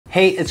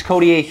Hey, it's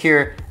Cody Yeh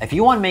here. If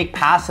you want to make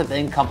passive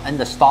income in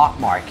the stock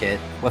market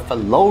with a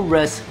low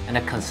risk and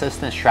a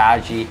consistent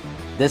strategy,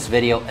 this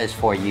video is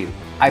for you.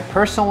 I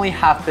personally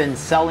have been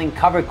selling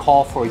covered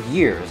call for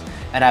years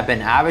and I've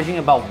been averaging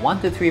about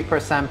 1 to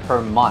 3%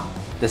 per month.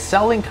 The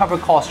selling covered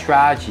call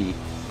strategy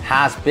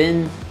has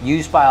been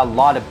used by a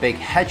lot of big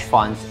hedge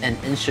funds and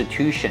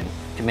institutions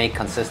to make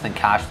consistent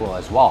cash flow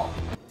as well.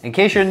 In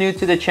case you're new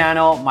to the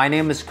channel, my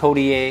name is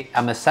Cody Yeh.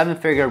 I'm a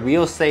 7-figure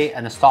real estate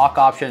and a stock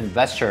option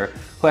investor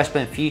who has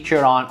been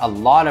featured on a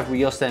lot of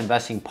real estate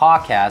investing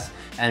podcasts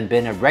and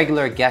been a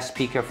regular guest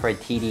speaker for a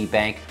TD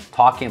Bank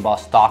talking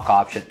about stock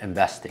option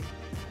investing.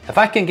 If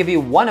I can give you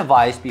one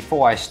advice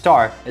before I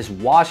start is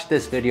watch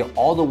this video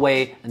all the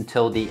way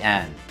until the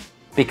end.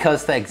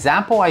 Because the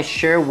example I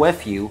share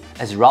with you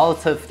is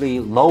relatively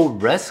low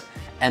risk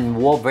and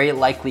will very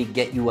likely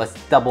get you a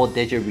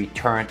double-digit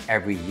return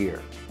every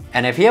year.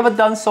 And if you haven't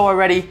done so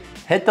already,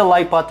 hit the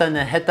like button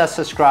and hit that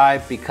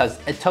subscribe because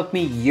it took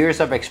me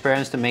years of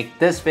experience to make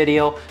this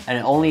video and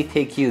it only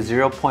takes you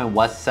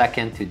 0.1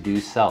 second to do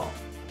so.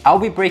 I'll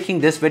be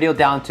breaking this video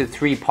down to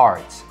 3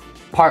 parts.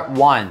 Part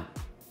 1,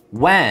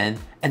 when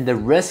and the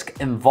risk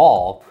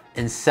involved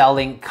in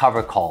selling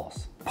cover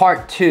calls.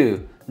 Part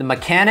 2, the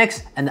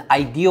mechanics and the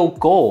ideal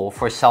goal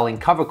for selling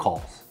cover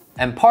calls.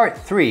 And part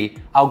 3,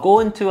 I'll go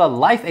into a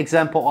life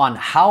example on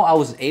how I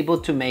was able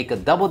to make a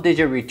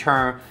double-digit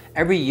return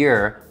every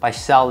year by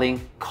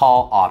selling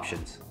call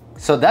options.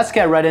 So let's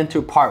get right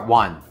into part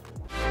 1.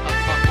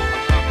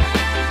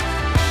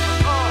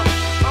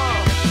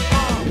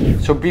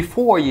 So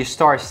before you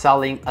start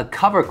selling a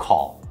cover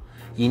call,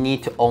 you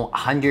need to own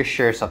 100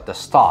 shares of the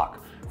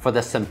stock. For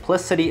the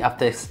simplicity of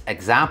this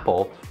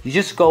example, you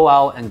just go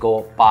out and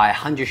go buy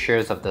 100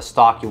 shares of the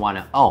stock you want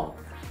to own.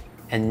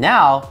 And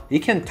now you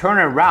can turn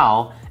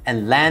around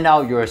and land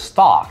out your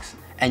stocks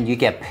and you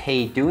get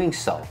paid doing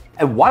so.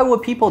 And why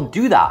would people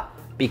do that?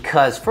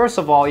 Because first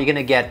of all, you're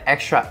gonna get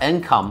extra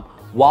income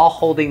while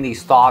holding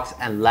these stocks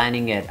and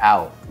landing it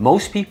out.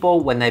 Most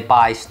people, when they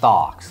buy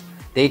stocks,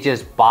 they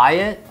just buy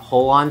it,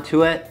 hold on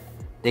to it,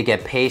 they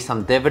get paid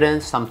some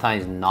dividends,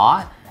 sometimes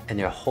not, and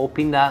they're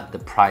hoping that the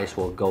price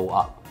will go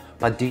up.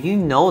 But do you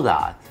know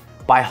that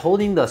by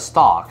holding the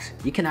stocks,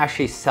 you can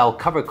actually sell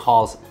cover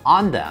calls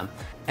on them,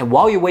 and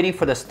while you're waiting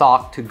for the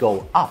stock to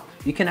go up,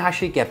 you can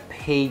actually get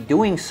paid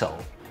doing so.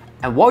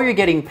 And while you're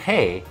getting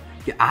paid,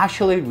 you're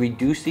actually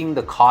reducing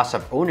the cost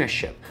of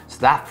ownership. So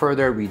that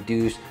further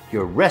reduces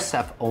your risk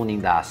of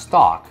owning that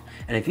stock.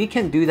 And if you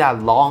can do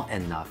that long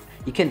enough,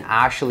 you can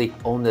actually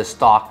own the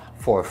stock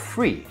for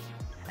free.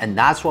 And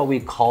that's what we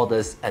call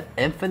this an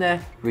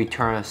infinite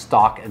return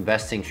stock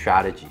investing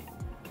strategy.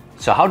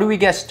 So how do we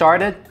get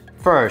started?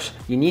 First,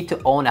 you need to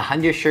own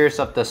 100 shares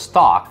of the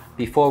stock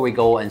before we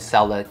go and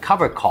sell a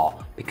cover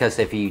call. Because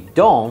if you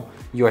don't,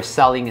 you're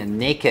selling a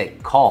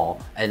naked call,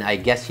 and I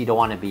guess you don't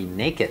want to be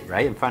naked,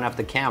 right, in front of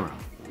the camera.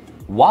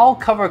 While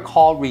cover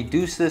call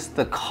reduces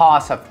the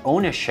cost of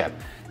ownership,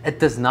 it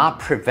does not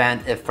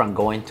prevent it from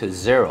going to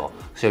zero.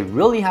 So you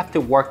really have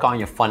to work on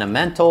your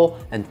fundamental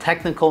and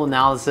technical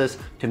analysis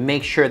to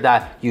make sure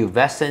that you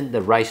invest in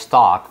the right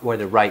stock or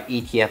the right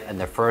ETF in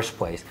the first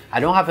place.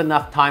 I don't have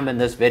enough time in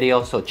this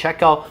video, so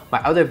check out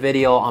my other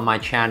video on my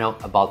channel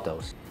about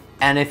those.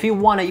 And if you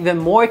want an even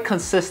more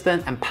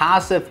consistent and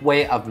passive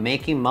way of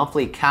making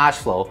monthly cash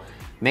flow,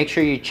 make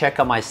sure you check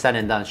out my said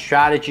and done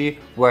strategy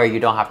where you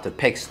don't have to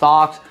pick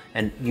stocks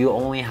and you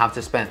only have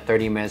to spend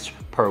 30 minutes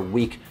per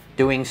week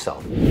doing so.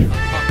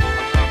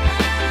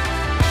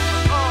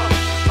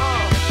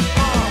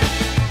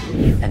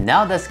 And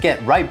now let's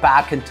get right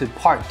back into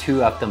part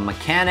 2 of the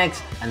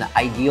mechanics and the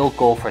ideal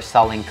goal for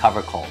selling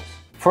cover calls.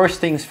 First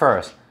things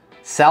first,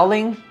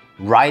 selling,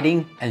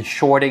 writing, and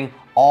shorting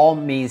all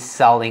means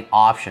selling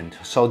options,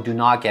 so do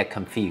not get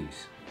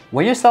confused.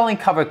 When you're selling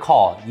cover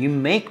call, you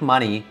make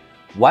money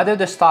whether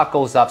the stock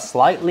goes up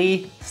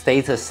slightly,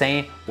 stays the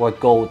same, or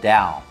go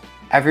down.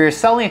 If you're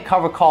selling a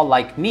cover call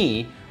like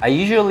me, I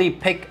usually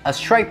pick a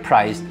strike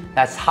price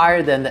that's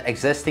higher than the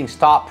existing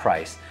stop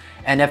price.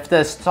 And if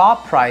the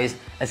stop price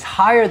is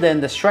higher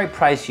than the strike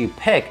price you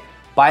pick,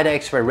 by the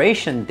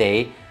expiration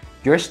date,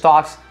 your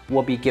stocks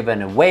will be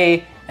given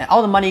away and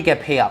all the money you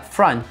get paid up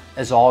front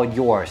is all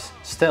yours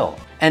still.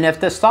 And if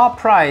the stop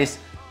price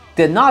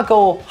did not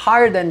go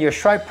higher than your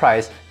strike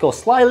price, go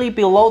slightly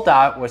below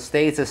that or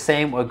stays the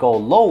same or go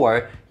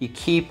lower, you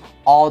keep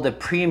all the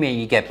premium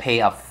you get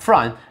paid up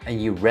front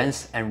and you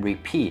rinse and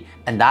repeat.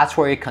 And that's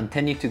where you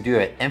continue to do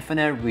an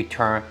infinite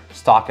return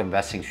stock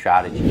investing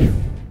strategy.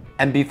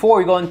 And before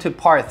we go into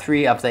part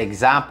 3 of the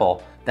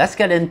example, let's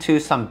get into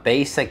some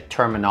basic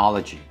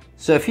terminology.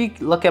 So if you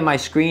look at my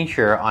screen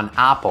here on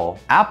Apple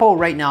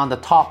right now in the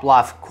top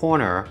left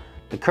corner,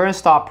 the current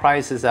stop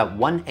price is at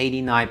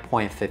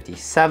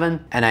 189.57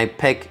 and I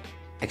pick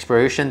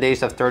expiration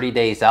days of 30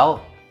 days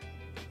out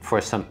for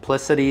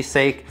simplicity's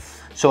sake.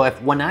 So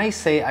when I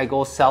say I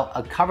go sell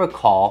a cover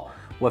call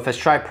with a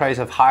strike price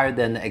of higher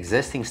than the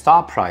existing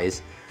stop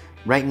price,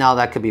 right now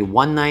that could be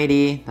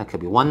 190, that could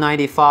be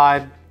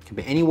 195, it could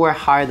be anywhere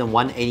higher than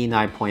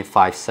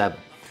 189.57.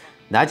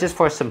 That's just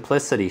for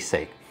simplicity's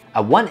sake.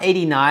 At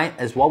 189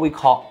 is what we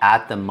call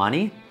at the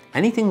money.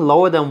 Anything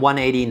lower than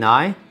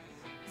 189,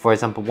 for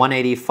example,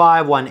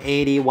 185,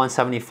 180,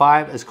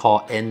 175 is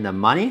called in the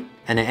money.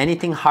 And then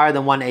anything higher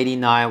than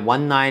 189,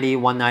 190,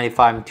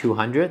 195, and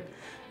 200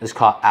 is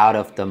called out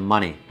of the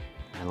money.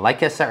 And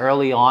like I said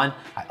early on,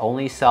 I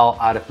only sell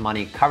out of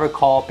money cover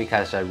call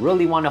because I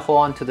really want to hold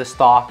on to the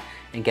stock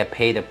and get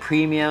paid a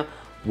premium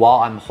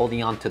while I'm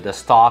holding on to the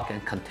stock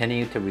and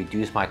continue to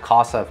reduce my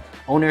cost of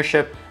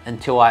ownership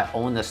until I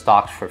own the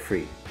stocks for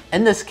free.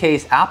 In this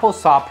case, Apple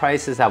stock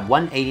price is at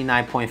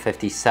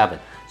 189.57.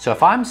 So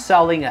if I'm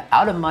selling an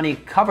out of money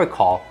cover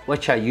call,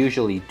 which I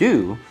usually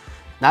do,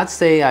 let's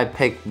say I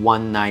pick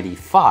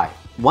 195.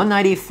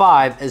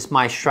 195 is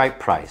my strike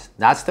price.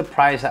 That's the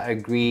price I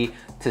agree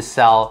to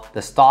sell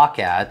the stock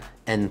at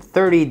in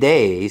 30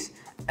 days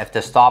if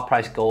the stock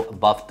price goes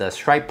above the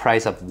strike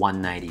price of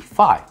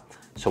 195.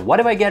 So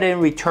what do I get in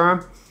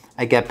return?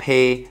 I get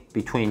paid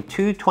between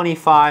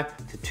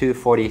 225 to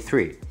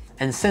 243.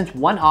 And since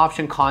one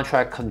option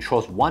contract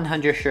controls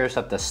 100 shares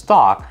of the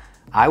stock,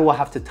 I will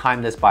have to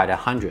time this by the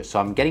 100. So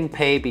I'm getting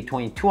paid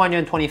between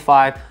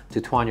 225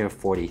 to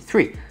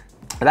 243.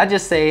 But I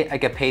just say I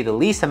get paid the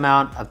least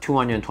amount of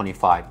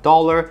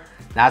 $225.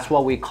 That's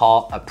what we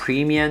call a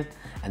premium,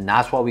 and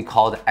that's what we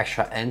call the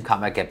extra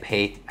income I get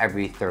paid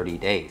every 30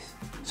 days.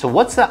 So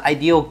what's the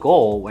ideal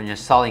goal when you're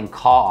selling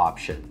call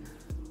option?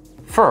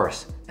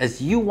 First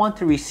is you want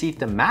to receive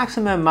the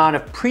maximum amount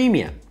of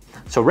premium.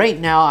 So right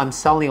now I'm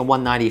selling at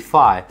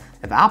 195.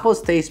 If Apple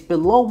stays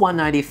below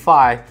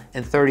 195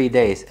 in 30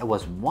 days, it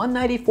was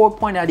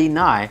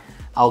 194.99,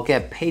 I'll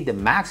get paid the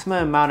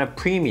maximum amount of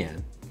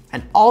premium.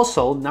 And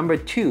also, number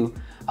two,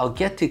 I'll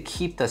get to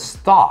keep the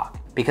stock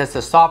because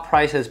the stock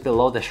price is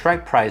below the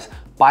strike price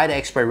by the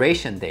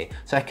expiration date.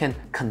 So I can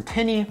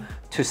continue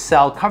to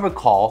sell cover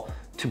call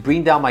to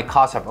bring down my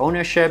cost of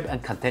ownership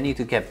and continue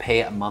to get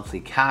paid a monthly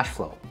cash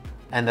flow.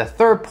 And the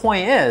third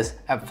point is,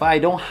 if I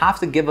don't have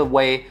to give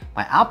away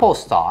my Apple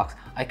stocks,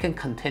 I can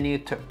continue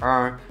to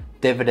earn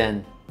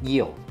dividend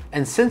yield.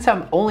 And since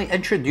I'm only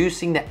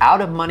introducing the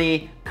out of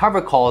money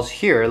cover calls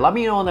here, let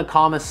me know in the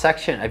comments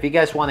section if you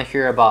guys want to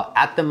hear about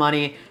at the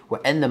money or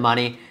in the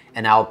money,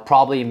 and I'll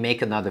probably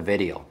make another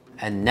video.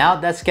 And now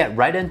let's get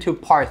right into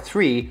part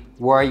 3,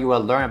 where you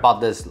will learn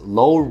about this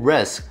low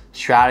risk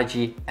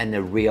strategy and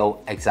the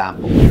real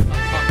example.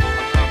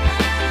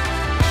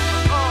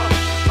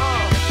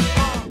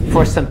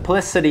 For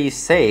simplicity's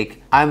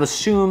sake, I'm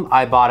assume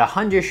I bought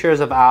 100 shares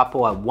of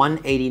Apple at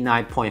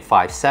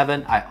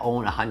 189.57. I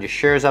own 100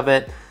 shares of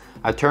it.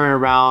 I turn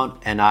around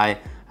and I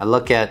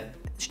look at,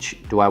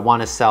 do I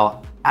want to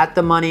sell at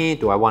the money?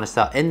 Do I want to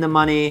sell in the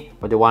money?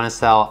 Or do I want to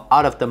sell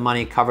out of the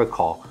money cover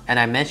call? And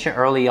I mentioned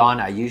early on,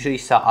 I usually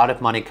sell out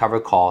of money cover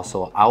call.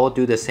 So I will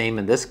do the same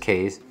in this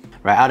case.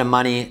 Right, out of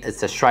money,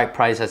 it's the strike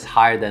price that's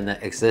higher than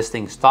the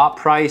existing stock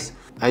price.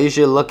 I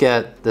usually look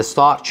at the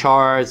stock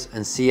charts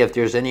and see if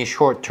there's any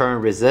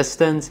short-term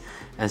resistance.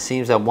 And it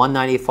seems at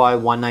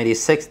 195,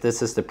 196,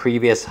 this is the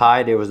previous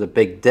high. There was a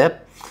big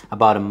dip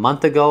about a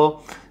month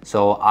ago.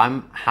 So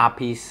I'm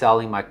happy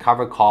selling my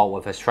cover call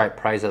with a strike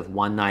price of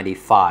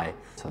 195.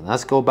 So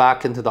let's go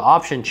back into the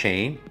option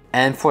chain.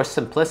 And for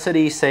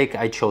simplicity's sake,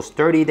 I chose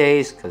 30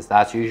 days because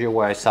that's usually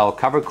where I sell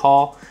cover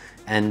call.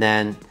 And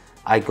then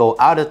I go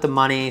out of the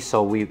money,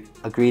 so we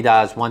agreed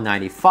that as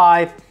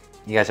 195.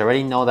 You guys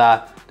already know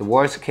that. The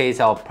worst case,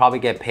 I'll probably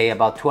get paid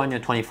about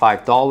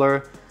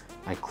 $225.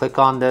 I click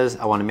on this.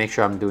 I want to make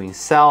sure I'm doing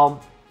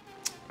sell.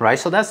 Right,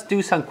 so let's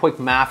do some quick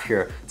math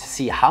here to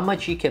see how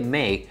much you can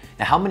make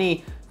and how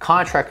many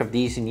contract of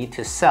these you need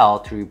to sell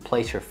to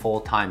replace your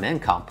full-time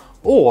income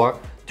or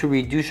to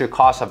reduce your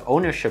cost of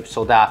ownership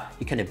so that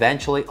you can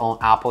eventually own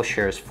Apple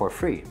shares for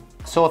free.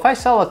 So if I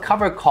sell a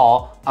cover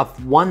call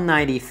of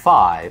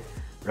 195,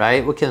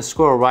 right, we can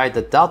scroll right,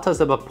 the delta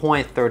is about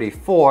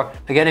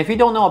 0.34. Again, if you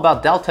don't know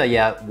about delta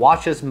yet,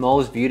 watch this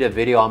most viewed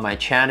video on my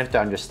channel to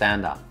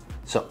understand that.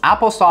 So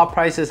Apple stock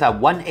price is at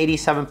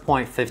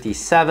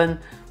 187.57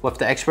 with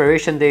the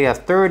expiration date of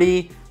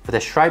 30. For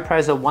the strike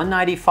price of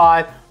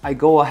 195, I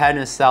go ahead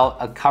and sell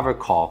a cover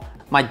call.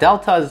 My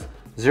delta is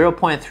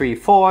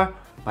 0.34,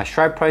 my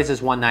strike price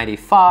is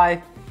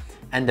 195,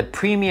 and the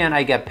premium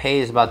I get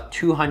paid is about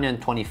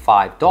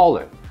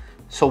 $225.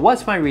 So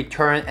what's my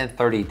return in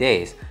 30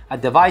 days? I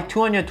divide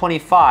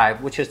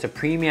 225, which is the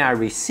premium I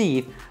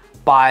receive,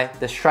 by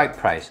the strike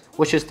price,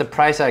 which is the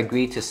price I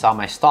agreed to sell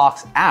my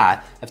stocks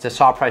at if the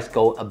stock price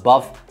go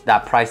above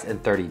that price in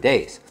 30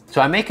 days.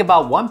 So I make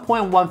about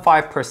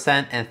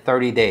 1.15% in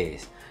 30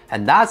 days.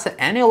 And that's an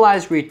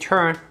annualized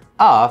return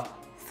of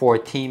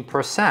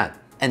 14%.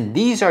 And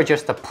these are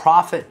just the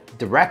profit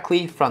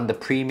directly from the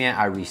premium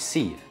I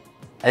receive.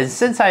 And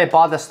since I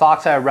bought the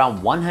stocks at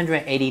around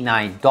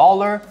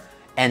 $189,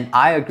 and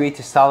I agreed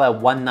to sell at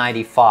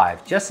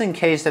 195, just in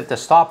case if the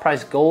stock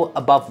price go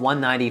above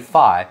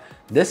 195,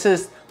 this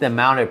is the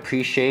amount of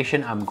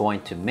appreciation I'm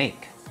going to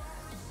make,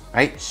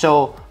 right?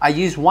 So I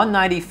use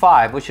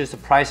 195, which is the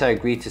price I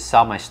agreed to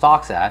sell my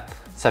stocks at,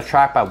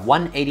 subtract by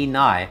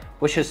 189,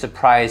 which is the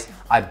price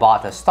I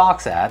bought the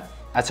stocks at,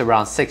 that's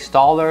around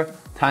 $6,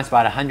 times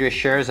about 100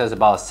 shares, that's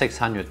about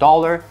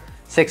 $600.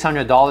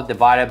 $600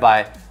 divided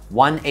by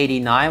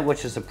 189,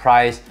 which is the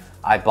price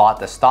I bought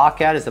the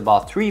stock at, is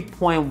about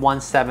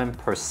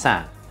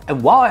 3.17%.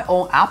 And while I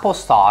own Apple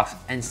stocks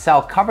and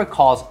sell covered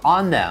calls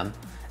on them,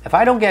 if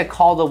I don't get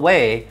called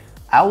away,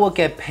 I will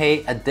get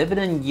paid a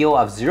dividend yield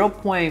of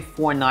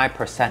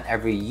 0.49%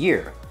 every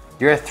year.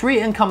 There are 3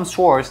 income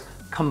sources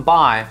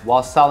combined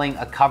while selling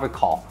a covered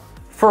call.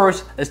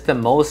 First is the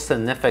most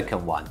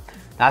significant one.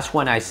 That's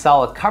when I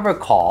sell a covered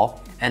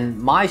call and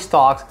my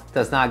stocks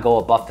does not go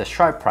above the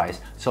strike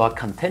price, so I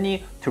continue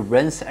to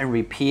rinse and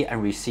repeat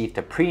and receive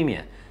the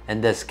premium.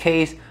 In this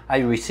case, I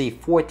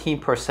receive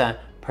 14%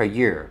 per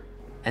year.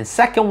 And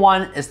second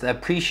one is the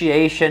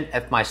appreciation.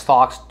 If my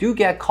stocks do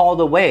get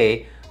called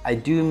away, I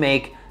do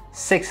make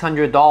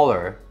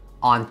 $600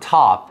 on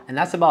top, and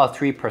that's about a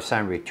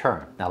 3%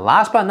 return. Now,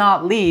 last but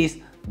not least,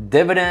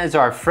 dividend is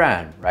our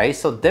friend, right?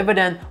 So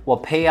dividend will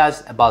pay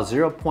us about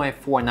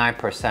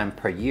 0.49%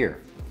 per year.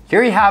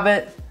 Here you have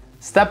it,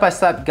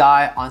 step-by-step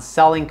guide on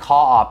selling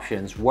call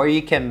options where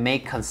you can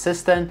make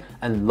consistent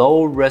and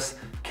low risk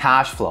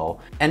cash flow.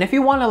 And if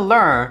you want to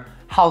learn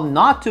how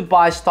not to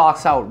buy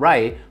stocks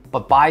outright,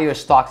 but buy your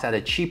stocks at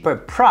a cheaper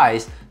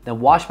price, then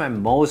watch my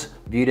most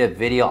viewed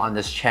video on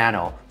this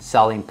channel,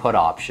 selling put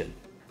option.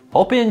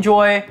 Hope you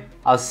enjoy.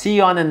 I'll see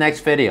you on the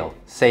next video.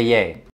 Say yay.